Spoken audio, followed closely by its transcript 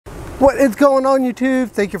What is going on, YouTube?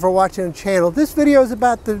 Thank you for watching the channel. This video is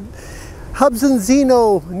about the Hubsan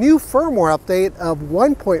Zino new firmware update of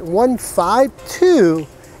 1.152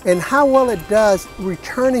 and how well it does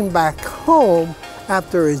returning back home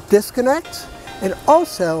after it disconnects, and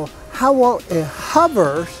also how well it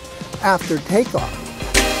hovers after takeoff.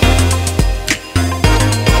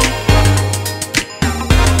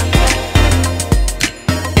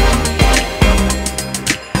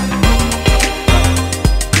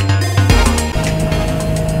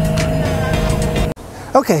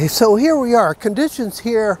 Okay, so here we are. Conditions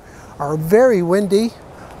here are very windy.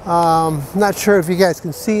 Not sure if you guys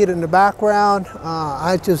can see it in the background.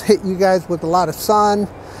 I just hit you guys with a lot of sun.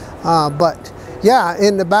 But yeah,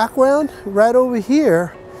 in the background, right over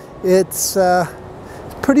here, it's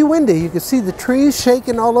pretty windy. You can see the trees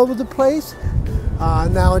shaking all over the place.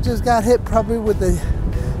 Now it just got hit probably with the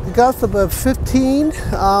gust of a 15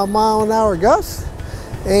 mile an hour gust.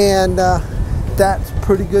 And that's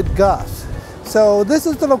pretty good gust. So this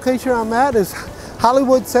is the location I'm at, is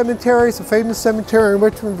Hollywood Cemetery. It's a famous cemetery in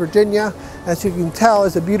Richmond, Virginia. As you can tell,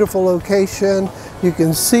 it's a beautiful location. You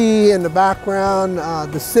can see in the background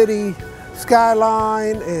the city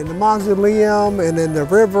skyline and the mausoleum and then the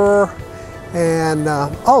river and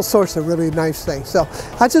all sorts of really nice things. So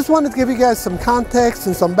I just wanted to give you guys some context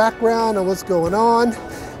and some background on what's going on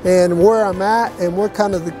and where I'm at and what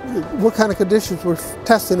kind of conditions we're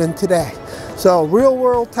testing in today. So real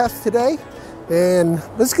world test today. And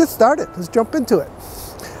let's get started. Let's jump into it.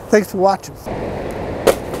 Thanks for watching.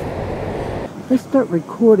 Let's start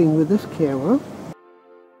recording with this camera.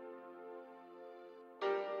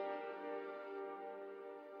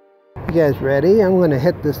 You guys ready? I'm going to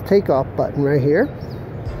hit this takeoff button right here.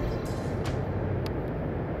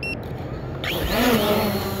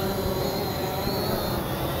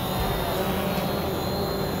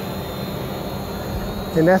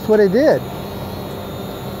 And that's what it did.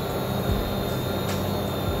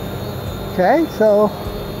 Okay, so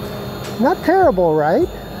not terrible, right?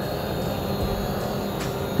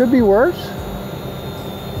 Could be worse.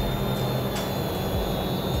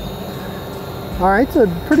 All right, so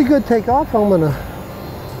pretty good takeoff. I'm gonna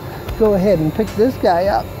go ahead and pick this guy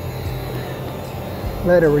up.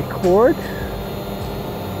 Let it record.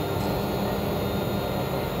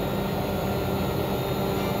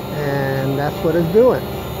 And that's what it's doing.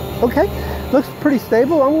 Okay, looks pretty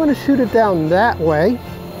stable. I'm gonna shoot it down that way.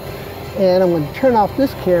 And I'm going to turn off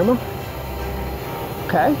this camera.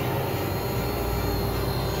 Okay.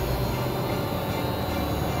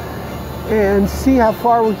 And see how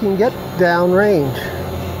far we can get down range.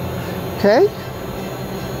 Okay.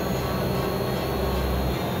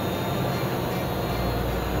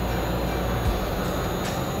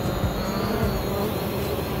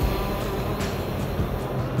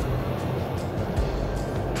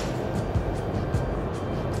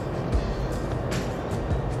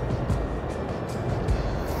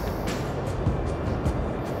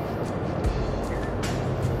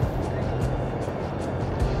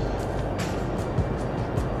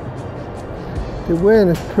 The wind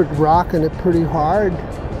is rocking it pretty hard.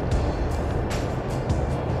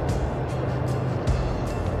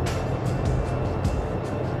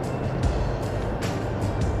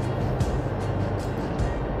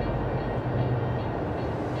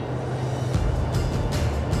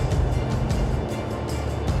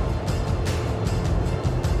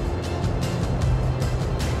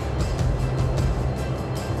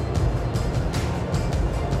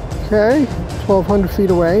 Okay, 1,200 feet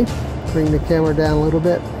away. Bring the camera down a little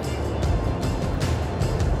bit.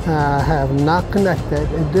 I have not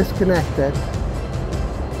connected and disconnected.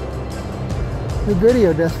 The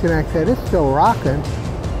video disconnected. It's still rocking.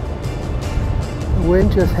 The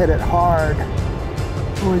wind just hit it hard.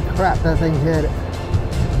 Holy crap, that thing hit it.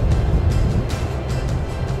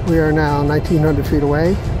 We are now 1,900 feet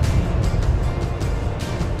away.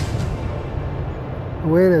 The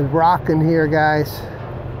wind is rocking here, guys.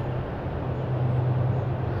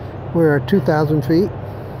 We're at 2,000 feet.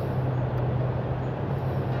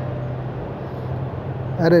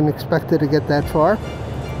 I didn't expect it to get that far.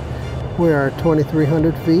 We are at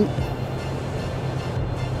 2,300 feet.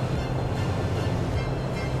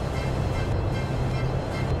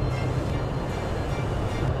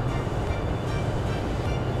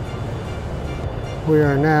 We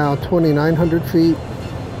are now 2,900 feet.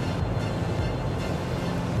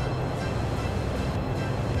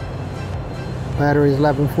 Battery is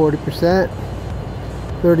 1140%.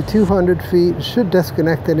 3,200 feet. It should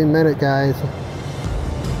disconnect any minute, guys.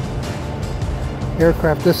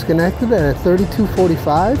 Aircraft disconnected at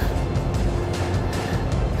 3245.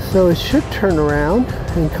 So it should turn around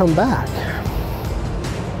and come back.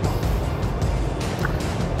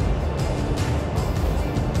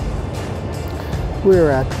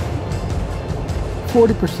 We're at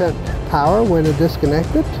 40% power when it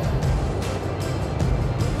disconnected.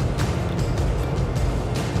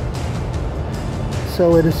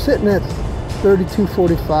 So it is sitting at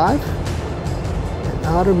 3245. An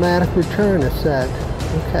automatic return is set.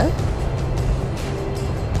 Okay.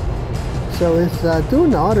 So it's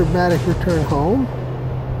doing the automatic return home,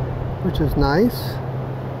 which is nice.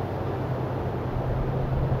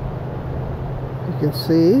 You can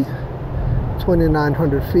see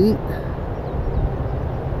 2,900 feet.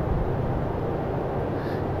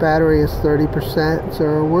 Battery is 30%,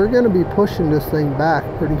 so we're going to be pushing this thing back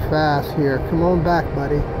pretty fast here. Come on back,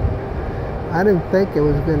 buddy. I didn't think it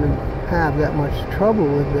was going to have that much trouble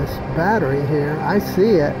with this battery here. I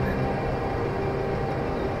see it.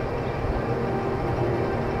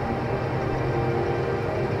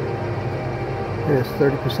 It is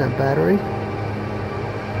 30% battery.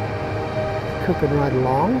 Cooking right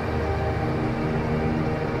along.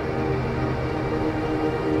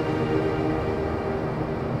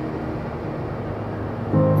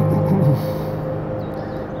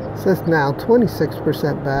 It says now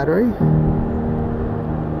 26% battery.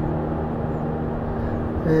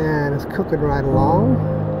 And it's cooking right along.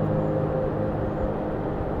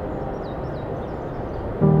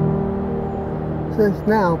 It says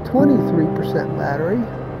now 23% battery.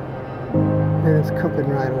 And it's cooking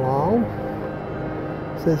right along.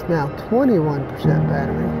 It says now 21%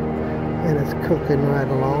 battery. And it's cooking right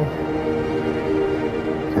along.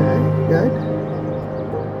 Okay, good.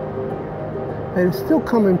 And it's still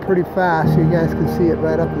coming pretty fast. You guys can see it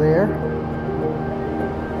right up there.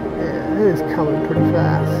 Yeah, it is coming pretty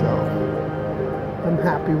fast, so I'm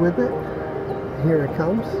happy with it. Here it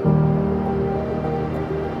comes.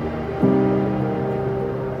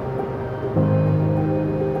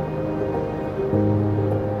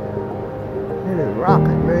 It is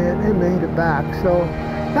rocking, man. It made it back. So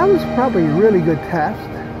that was probably a really good test.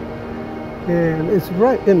 And it's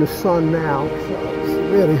right in the sun now, so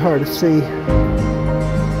it's really hard to see.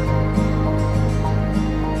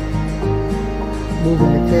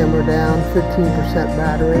 Moving the camera down, 15%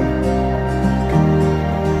 battery.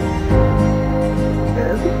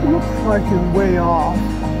 And it looks like it's way off.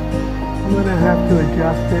 I'm gonna have to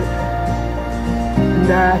adjust it.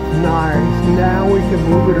 That's nice. Now we can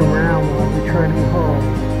move it around while we're returning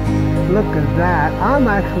home. Look at that. I'm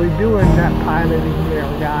actually doing that piloting here,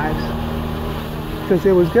 guys. Because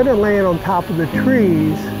it was going to land on top of the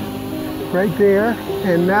trees right there,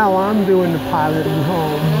 and now I'm doing the piloting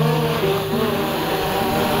home.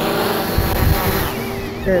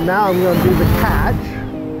 And now I'm going to do the catch,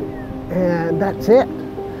 and that's it.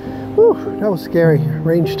 Whew, that was scary.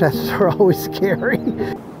 Range tests are always scary.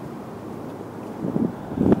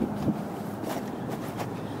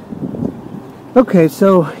 Okay,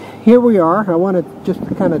 so here we are. I want to just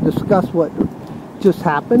kind of discuss what just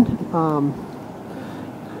happened.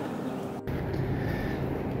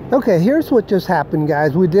 Okay, here's what just happened,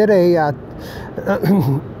 guys. We did a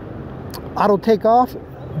auto takeoff.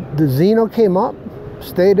 The Zino came up,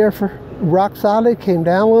 stayed there for rock solid, came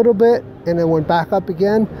down a little bit, and then went back up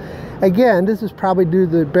again. Again, this is probably due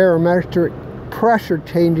to the barometric pressure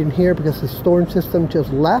changing here because the storm system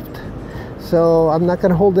just left. So I'm not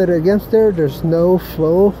going to hold it against there. There's no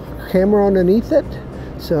flow camera underneath it.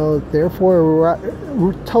 So therefore,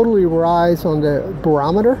 totally rise on the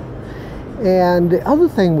barometer. And the other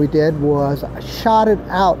thing we did was I shot it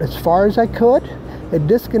out as far as I could. It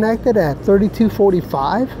disconnected at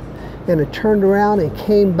 3245 and it turned around and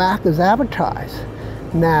came back as advertised.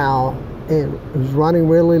 Now, it was running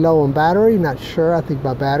really low on battery. Not sure, I think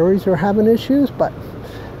my batteries are having issues, but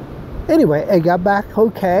anyway, it got back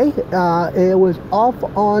okay. It was off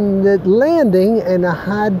on the landing and I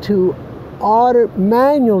had to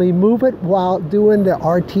manually move it while doing the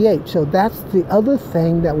RTH. So that's the other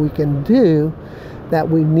thing that we can do that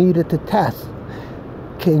we needed to test.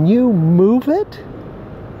 Can you move it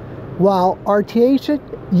while RTH it?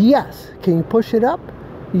 Yes. Can you push it up?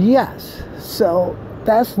 Yes. So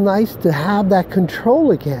that's nice to have that control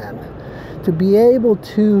again, to be able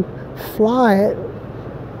to fly it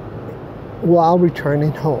while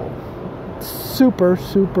returning home. Super,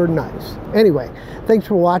 super nice. Anyway, thanks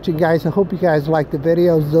for watching, guys. I hope you guys liked the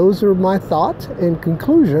videos. Those are my thoughts and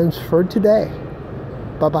conclusions for today.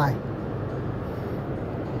 Bye-bye.